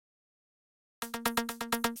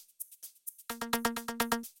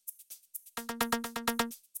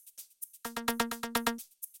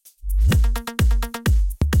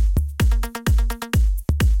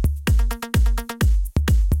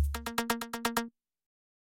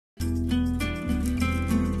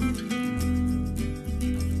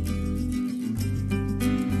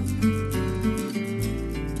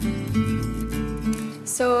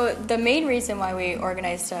So the main reason why we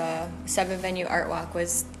organized a 7-venue Artwalk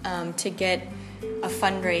was to get a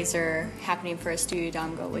fundraiser happening for Estudio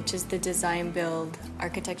Damgo, which is the design build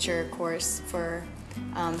architecture course for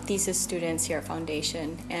thesis students here at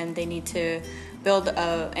Foundation, and they need to build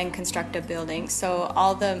and construct a building. So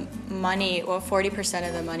all the money, or 40%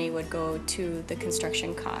 of the money, would go to the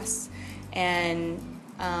construction costs. And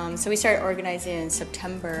so we started organizing in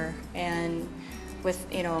September, and with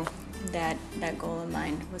that goal in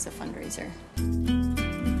mind was a fundraiser.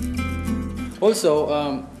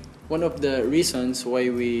 Also, one of the reasons why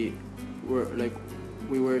we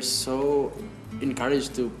were so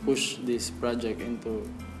encouraged to push this project into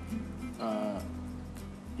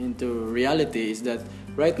reality is that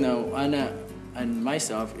right now Anna and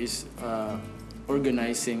myself is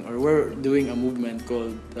organizing, or we're doing a movement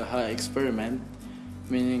called the Ha Experiment,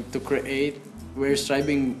 meaning to create. We're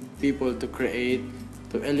striving people to create,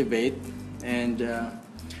 to elevate, and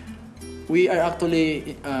we are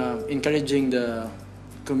actually encouraging the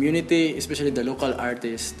community, especially the local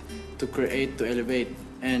artists, to create, to elevate.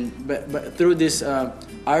 And but through this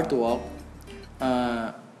art walk,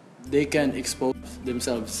 they can expose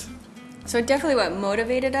themselves. So definitely what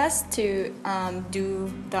motivated us to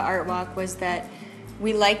do the art walk was that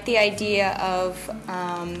we liked the idea of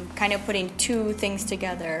kind of putting two things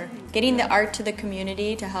together, getting the art to the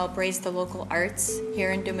community to help raise the local arts here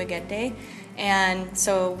in Dumaguete. And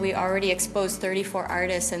so we already exposed 34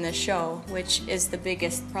 artists in the show, which is the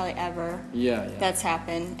biggest probably ever that's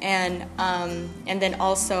happened. And then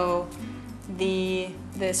also the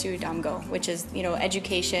Estudio Damgo, which is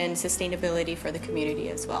education, sustainability for the community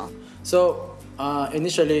as well. So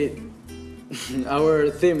initially, our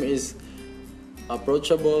theme is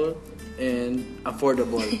approachable and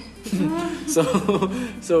affordable.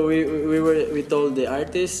 so we told the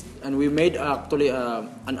artist, and we made actually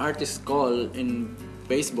an artist call in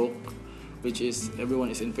Facebook, which is everyone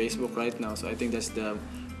is in Facebook right now. So I think that's the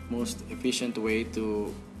most efficient way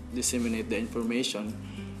to disseminate the information.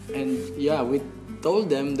 And we told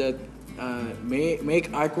them that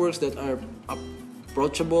make artworks that are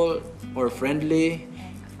approachable or friendly,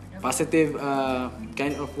 positive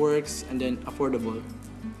kind of works, and then affordable.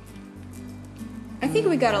 I think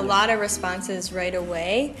we got a lot of responses right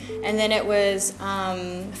away, and then it was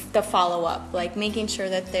the follow-up, like making sure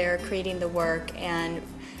that they're creating the work, and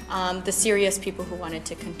the serious people who wanted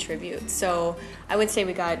to contribute. So I would say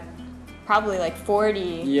we got probably like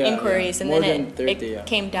 40 inquiries, and more then than 30, it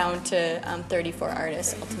came down to 34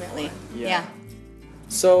 artists ultimately. Yeah.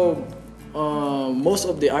 So most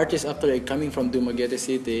of the artists actually are coming from Dumaguete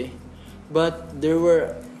City, but there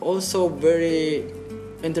were also very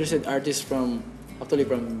interested artists from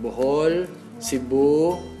Bohol,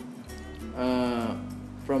 Cebu,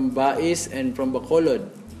 from Bais, and from Bacolod,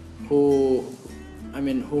 who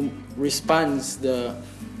responds the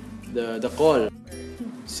call.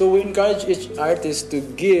 So we encourage each artist to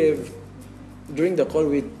give during the call.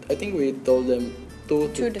 I think we told them two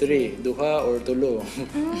to three, duha or tulo,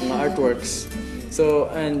 mga artworks. So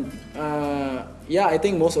I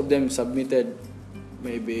think most of them submitted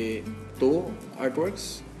maybe 2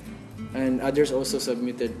 artworks. And others also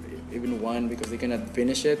submitted even 1 because they cannot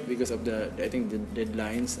finish it because of the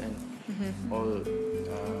deadlines and all.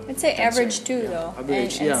 I'd say average 2 though,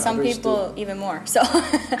 average, and some people 2. even more. So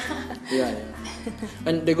yeah.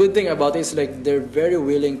 And the good thing about it is like they're very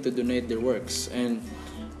willing to donate their works, and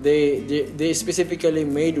they specifically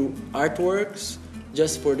made artworks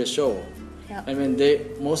just for the show. Yeah. I mean,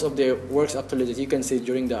 most of their works actually that you can see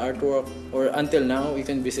during the artwork, or until now you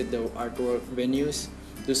can visit the artwork venues.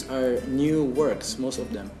 Those are new works, most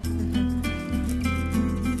of them.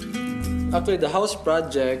 After the house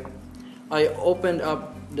project, I opened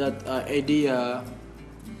up that idea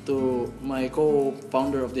to my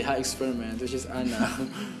co-founder of the Ha Experiment, which is Anna.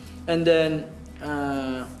 And then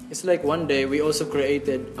it's like one day we also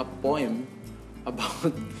created a poem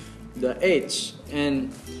about the H.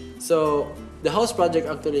 And so the house project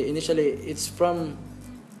actually initially it's from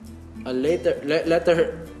a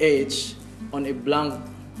letter H on a blank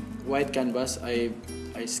white canvas. I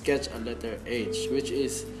sketch a letter H, which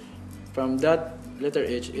is from that letter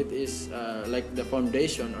H. It is like the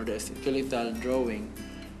foundation or the skeletal drawing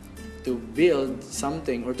to build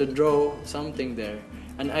something or to draw something there.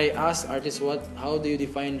 And I asked artists, how do you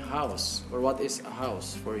define house, or what is a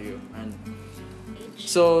house for you? And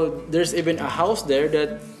so there's even a house there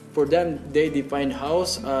that for them they define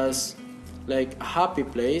house as like a happy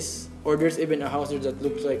place, or there's even a house there that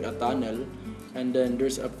looks like a tunnel, and then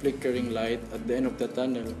there's a flickering light at the end of the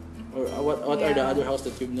tunnel. Or what are the other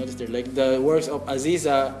houses that you've noticed there? Like the works of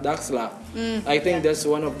Aziza Daxla. I think that's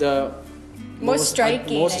one of the most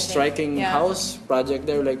striking, most I think. striking Yeah. house project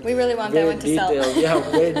there. Like We really want that very one to sell. detailed, yeah,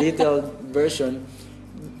 very detailed version.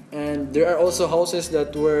 And there are also houses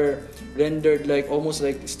that were rendered like almost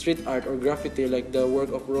like street art or graffiti, like the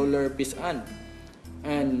work of Roller Pisan.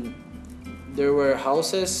 And there were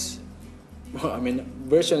houses, I mean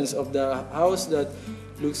versions of the house that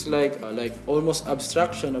looks like almost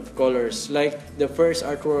abstraction of colors. Like the first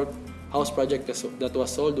artwork house project that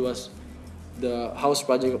was sold was the house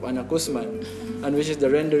project of Koosman, and which is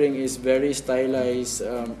the rendering is very stylized,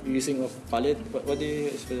 using of palette. What do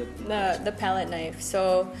you use for that? The palette knife.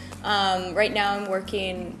 So right now I'm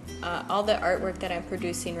working. All the artwork that I'm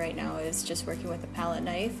producing right now is just working with a palette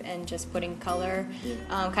knife and just putting color,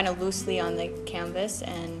 kind of loosely on the canvas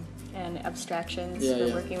and abstractions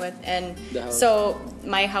we're working with. And so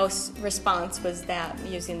my house response was that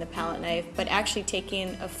using the palette knife, but actually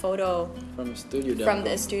taking a photo from the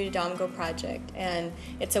Estudio Damgo project, and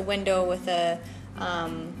it's a window with a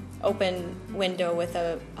open window with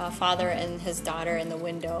a father and his daughter in the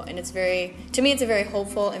window, and it's to me it's a very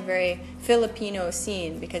hopeful and very Filipino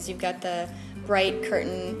scene, because you've got the bright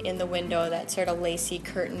curtain in the window, that sort of lacy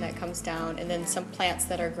curtain that comes down, and then some plants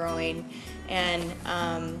that are growing,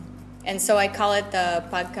 and so I call it the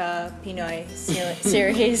Pagka Pinoy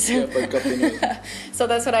series. Yeah, Pagka Pinoy. So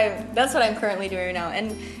that's what I'm currently doing right now,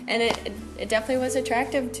 and it definitely was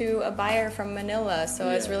attractive to a buyer from Manila. So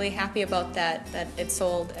I was really happy about that it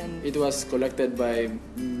sold. And it was collected by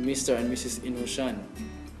Mr. and Mrs. Inushan.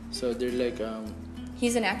 So they're like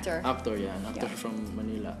he's an actor. An actor from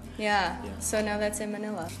Manila. Yeah. So now that's in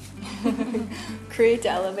Manila. Create to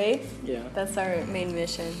elevate. Yeah. That's our main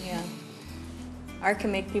mission. Yeah. Art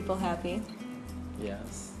can make people happy.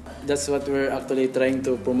 Yes. That's what we're actually trying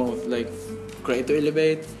to promote, like create to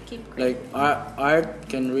elevate. Like art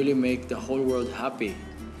can really make the whole world happy.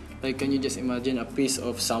 Like, can you just imagine a piece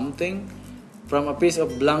of something from a piece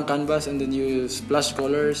of blank canvas, and then you splash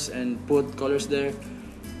colors and put colors there,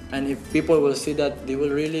 and if people will see that,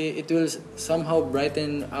 it will somehow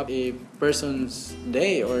brighten up a person's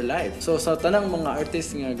day or life. So sa tanang mga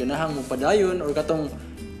artist nga ganahang mo padayon or katong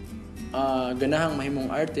ganahang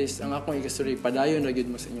mahimong artist, ang akong ikasuri padayon ra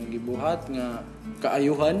gyud mo sa inyong gibuhat nga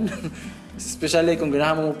kaayuhan. Especially kung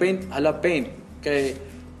ganahan mo paint, paint kay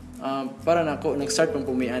para nako nag-start pang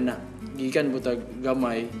pumiana gikan butag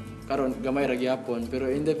gamay, karon gamay ra gyapon,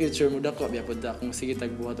 pero in the future mo dako gyapon ta kung sige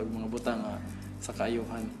tagbuhat og mga butang sa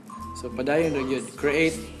kaayuhan. So padayon ra gyud,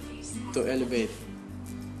 create to elevate.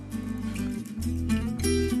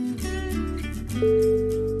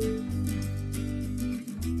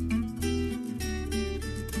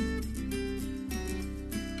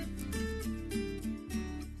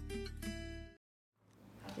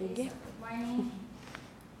 Good morning.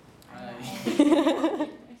 Hi.